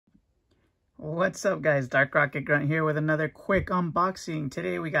What's up, guys? Dark Rocket Grunt here with another quick unboxing.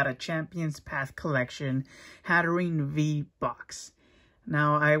 Today we got a Champions Path Collection Hatterene V box.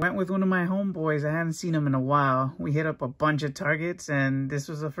 Now, I went with one of my homeboys. I hadn't seen him in a while. We hit up a bunch of targets, and this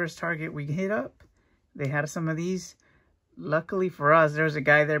was the first target we hit up. They had some of these. Luckily for us, there was a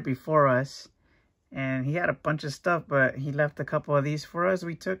guy there before us, and he had a bunch of stuff, but he left a couple of these for us.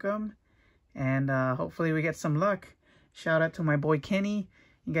 We took them, and hopefully we get some luck. Shout out to my boy Kenny.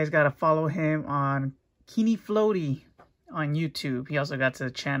 You guys got to follow him on Kenny Floaty on YouTube. He also got a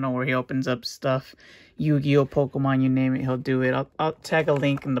channel where he opens up stuff. Yu-Gi-Oh, Pokemon, you name it, he'll do it. I'll tag a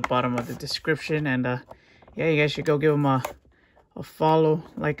link in the bottom of the description. And yeah, you guys should go give him a follow,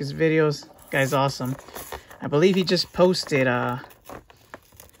 like his videos. Guy's awesome. I believe he just posted a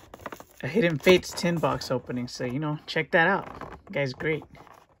Hidden Fates 10 box opening. So, you know, check that out. Guy's great.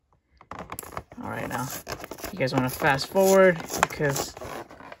 Alright, now, you guys want to fast forward because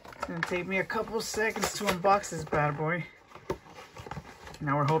it's going to take me a couple seconds to unbox this bad boy.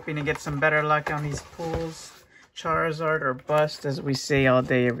 Now we're hoping to get some better luck on these pulls. Charizard or bust, as we say all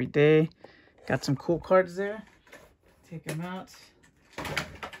day, every day. Got some cool cards there. Take them out.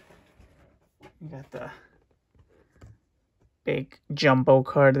 You got the big jumbo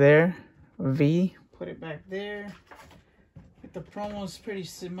card there. V. Put it back there. The promo is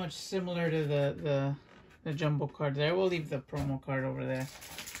pretty much similar to the jumbo card there. We'll leave the promo card over there.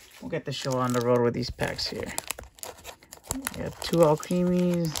 We'll get the show on the road with these packs here. We have 2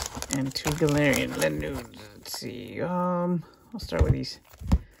 Alchremies and 2 Galarian Lenudes. Let's see. I'll start with these.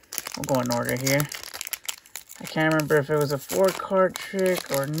 We'll go in order here. I can't remember if it was a 4-card trick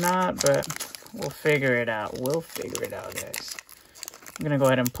or not, but we'll figure it out. We'll figure it out, guys. I'm gonna go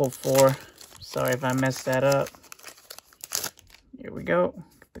ahead and pull 4. Sorry if I messed that up. Here we go.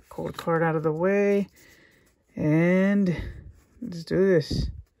 Get the cold card out of the way. And let's do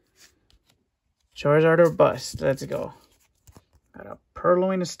this. Charizard or bust. Let's go. Got a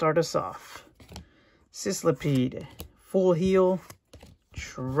Purloin to start us off. Sislipede. Full Heal.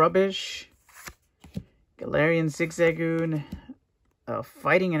 Trubbish. Galarian Zigzagoon.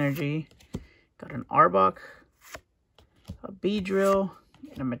 Fighting Energy. Got an Arbok. A Beedrill.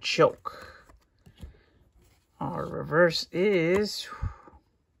 And a Machoke. Our reverse is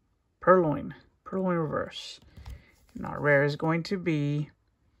Purloin. Purloin reverse. And our rare is going to be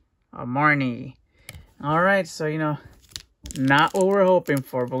a Marnie. Alright, so, you know, not what we're hoping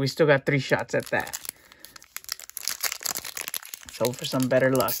for, but we still got 3 shots at that. Let's hope for some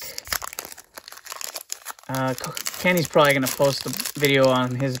better luck. Kenny's probably going to post a video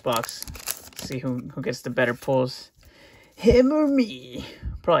on his box. See who gets the better pulls. Him or me?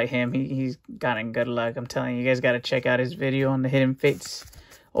 Probably him. He's gotten good luck. I'm telling you, you guys got to check out his video on the Hidden Fates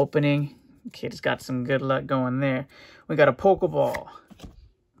opening. Kid's got some good luck going there. We got a Pokeball,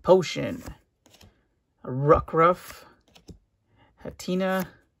 Potion, a Rockruff, Hatina,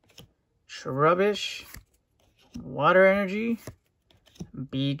 Trubbish, Water Energy,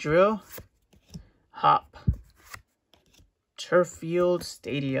 Beedrill, Hop, Turffield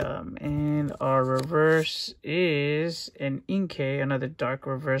Stadium, and our reverse is an Inkay, another dark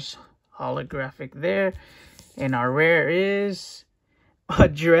reverse holographic there, and our rare is a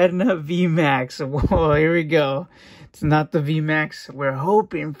Dredna VMAX. Whoa, here we go. It's not the VMAX we're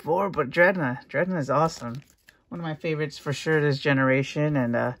hoping for, but Dredna is awesome. One of my favorites for sure this generation,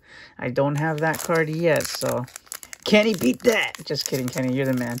 and I don't have that card yet, so Kenny, beat that. Just kidding, Kenny, you're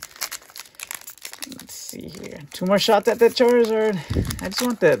the man. Let's see here. 2 more shots at the Charizard. I just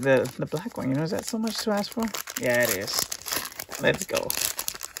want the black one. You know, is that so much to ask for? Yeah, it is. Let's go.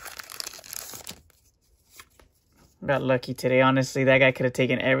 Got lucky today. Honestly, that guy could have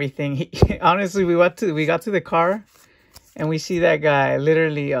taken everything. Honestly, we got to the car, and we see that guy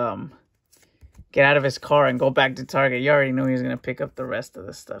literally get out of his car and go back to Target. You already knew he was gonna pick up the rest of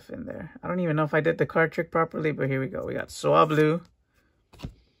the stuff in there. I don't even know if I did the card trick properly, but here we go. We got Swablu,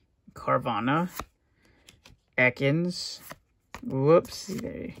 Carvana, Ekans,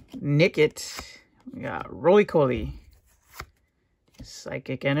 whoopsie, Nickit, we got Roly-Poly,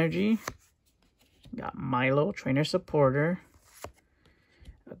 Psychic Energy, got Milo, Trainer Supporter,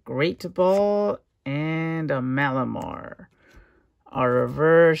 a Great Ball, and a Malamar. Our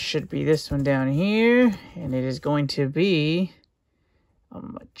reverse should be this one down here, and it is going to be a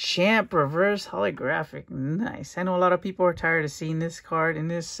Machamp reverse holographic. Nice. I know a lot of people are tired of seeing this card in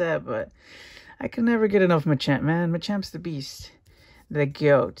this set, but I can never get enough Machamp, man. Machamp's the beast. The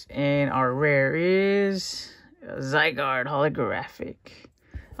GOAT. And our rare is a Zygarde holographic.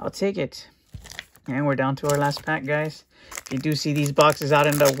 I'll take it. And we're down to our last pack, guys. If you do see these boxes out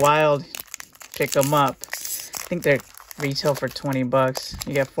in the wild, pick them up. I think they're Retail for 20 bucks.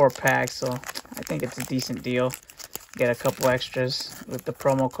 You get 4 packs, so I think it's a decent deal. Get a couple extras with the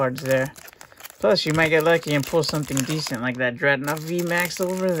promo cards there. Plus, you might get lucky and pull something decent like that Dreadnought VMAX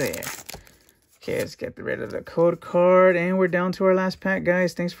over there. Okay, let's get rid of the code card. And we're down to our last pack,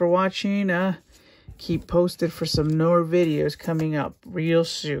 guys. Thanks for watching. Keep posted for some more videos coming up real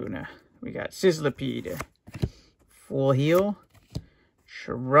soon. We got Sizzlipede, Full Heal,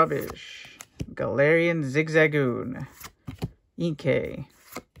 Shrubbish, Galarian Zigzagoon, Inkay,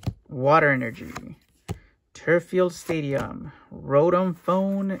 Water Energy, Turffield Stadium, Rotom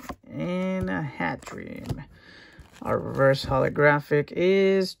Phone, and a Hatterene. Our reverse holographic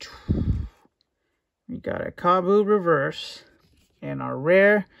is... we got a Kabu reverse. And our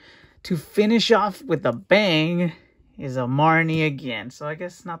rare, to finish off with a bang, is a Marnie again. So I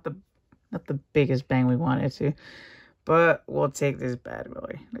guess not the biggest bang we wanted to. But we'll take this bad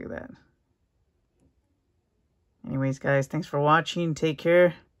boy. Look at that. Anyways, guys, thanks for watching. Take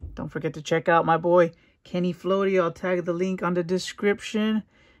care. Don't forget to check out my boy Kenny Floaty. I'll tag the link on the description.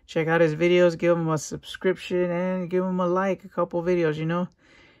 Check out his videos. Give him a subscription and give him a like. A couple videos, you know.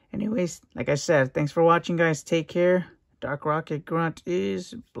 Anyways, like I said, thanks for watching, guys. Take care. Dark Rocket Grunt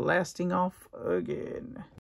is blasting off again.